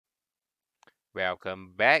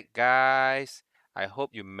Welcome back, guys. I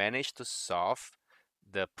hope you managed to solve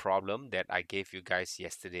the problem that I gave you guys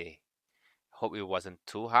yesterday. Hope it wasn't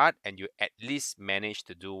too hard and you at least managed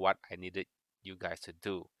to do what I needed you guys to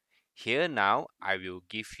do. Here now, I will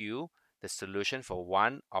give you the solution for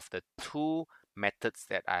one of the two methods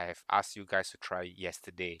that I have asked you guys to try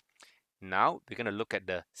yesterday. Now, we're going to look at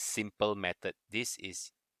the simple method. This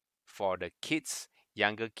is for the kids,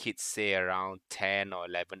 younger kids, say around 10 or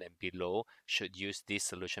 11 and below, should use this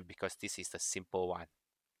solution because this is the simple one.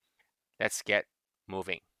 Let's get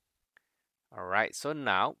moving. All right, so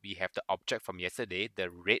now we have the object from yesterday, the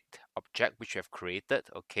red object which we have created.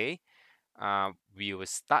 Okay, we will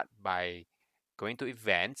start by going to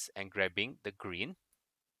events and grabbing the green.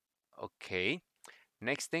 Okay,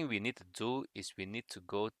 next thing we need to do is we need to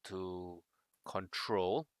go to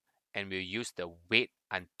control and we'll use the wait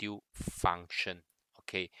until function.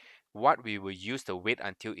 Okay, what we will use the wait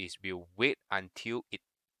until is we'll wait until it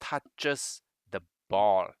touches the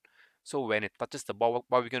ball. So when it touches the ball,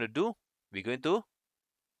 what are we going to do? We're going to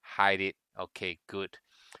hide it. Okay, good.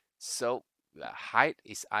 So hide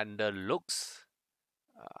is under looks,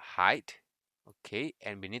 hide. Okay,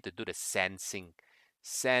 and we need to do the sensing.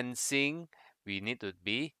 Sensing, we need to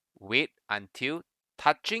be wait until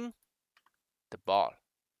touching the ball.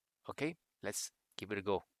 Okay, let's give it a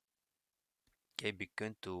go. Okay, we're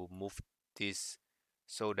going to move this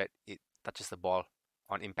so that it touches the ball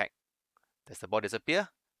on impact. Does the ball disappear?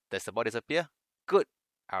 Does the ball disappear? Good.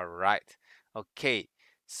 All right. Okay,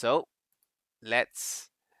 so let's,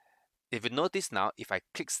 if you notice now, if I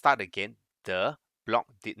click start again, the block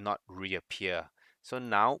did not reappear. So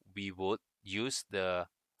now we would use the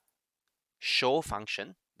show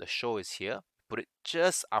function. The show is here. Put it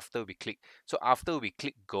just after we click. So after we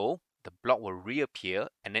click go, the block will reappear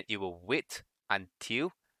and then it will wait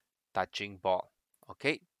until touching ball.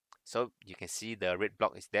 Okay, so you can see the red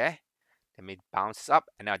block is there. Let me bounce up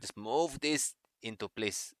and now just move this into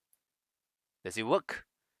place. Does it work?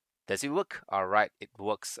 Does it work? All right, it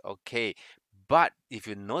works. Okay, but if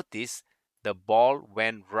you notice, the ball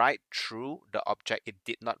went right through the object. It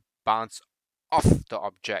did not bounce off the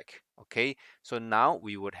object. Okay, so now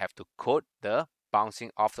we would have to code the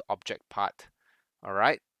bouncing off the object part. All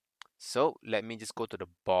right, so let me just go to the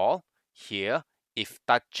ball here. If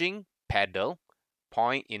touching paddle,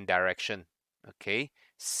 point in direction. Okay,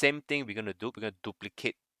 same thing we're going to do. We're going to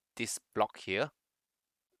duplicate this block here.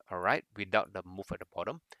 All right, without the move at the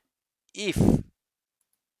bottom. If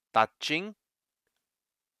touching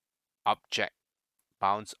object,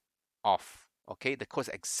 bounce off. Okay, the code is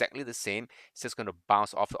exactly the same. It's just going to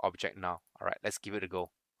bounce off the object now. All right, let's give it a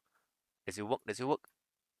go. Does it work? Does it work?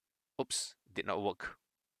 Oops, did not work.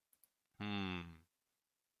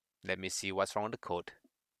 Let me see what's wrong with the code.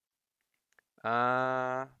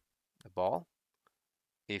 The ball.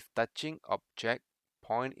 If touching object,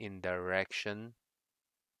 point in direction,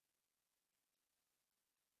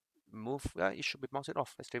 move. It should be bouncing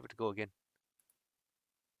off. Let's give it a go again.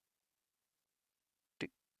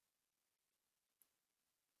 Tick.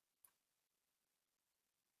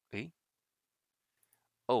 Okay.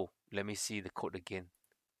 Oh, let me see the code again.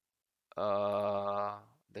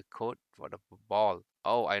 The code for the ball.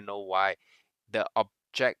 Oh, I know why. The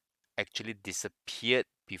object actually disappeared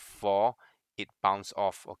before it bounced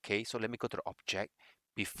off. Okay, so let me go to the object.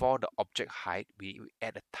 Before the object height, we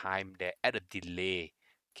add a time there, add a delay.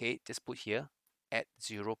 Okay, just put here, add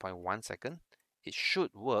 0.1 second. It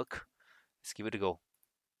should work. Let's give it a go.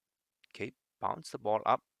 Okay, bounce the ball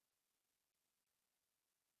up.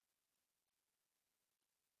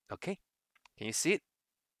 Okay, can you see it?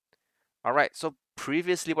 All right, so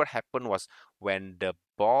previously what happened was when the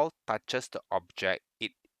ball touches the object,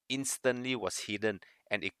 it instantly was hidden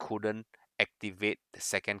and it couldn't activate the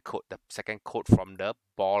second code from the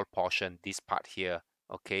ball portion, this part here.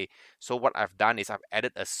 Okay, so what I've done is I've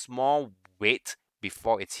added a small wait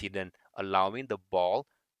before it's hidden, allowing the ball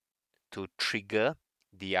to trigger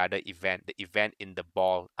the other event, the event in the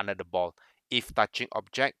ball, under the ball. If touching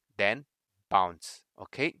object, then bounce.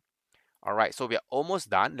 Okay, all right, so we are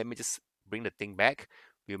almost done. Let me just bring the thing back.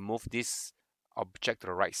 We move this object to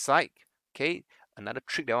the right side. Okay, another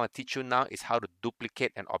trick that I want to teach you now is how to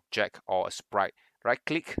duplicate an object or a sprite. Right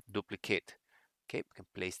click, duplicate. Okay, we can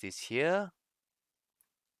place this here,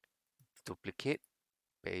 duplicate,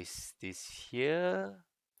 paste this here,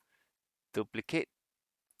 duplicate,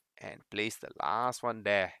 and place the last one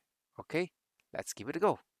there. Okay, let's give it a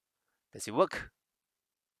go. Does it work?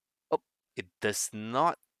 Oh, it does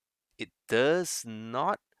not. It does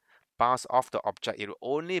not bounce off the object. It will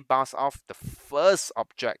only bounce off the first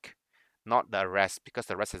object, not the rest, because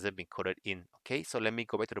the rest hasn't been coded in. Okay, so let me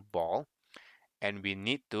go back to the ball and we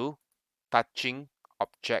need to touching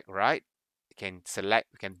object, right? You can select,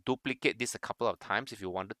 you can duplicate this a couple of times if you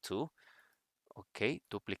wanted to. Okay,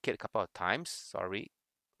 duplicate a couple of times, sorry,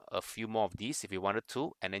 a few more of these if you wanted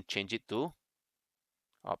to, and then change it to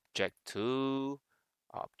object 2,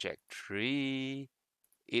 object 3.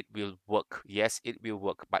 It will work. Yes, it will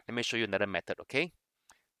work. But let me show you another method, okay?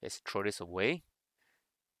 Let's throw this away.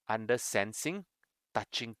 Under sensing,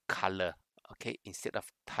 touching color. Okay, instead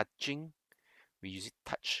of touching, we use it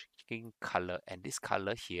touching color. And this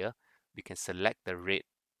color here, we can select the red,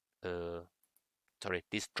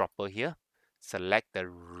 this dropper here. Select the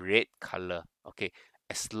red color. Okay,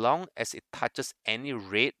 as long as it touches any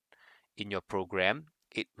red in your program,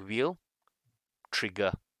 it will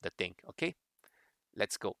trigger the thing. Okay,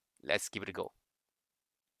 let's go. Let's give it a go.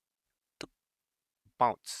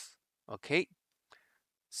 Bounce. Okay,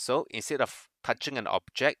 so instead of touching an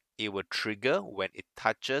object, it will trigger when it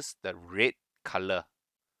touches the red color.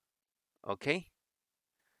 Okay,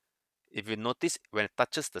 if you notice when it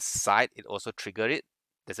touches the side, it also trigger it.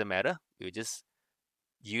 Doesn't matter, you just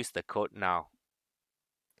use the code now.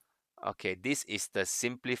 Okay, this is the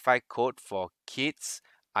simplified code for kids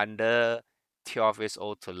under 12 years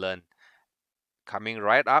old to learn. Coming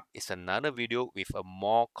right up is another video with a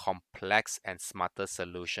more complex and smarter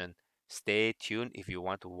solution. Stay tuned if you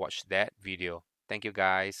want to watch that video. Thank you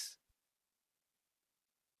guys.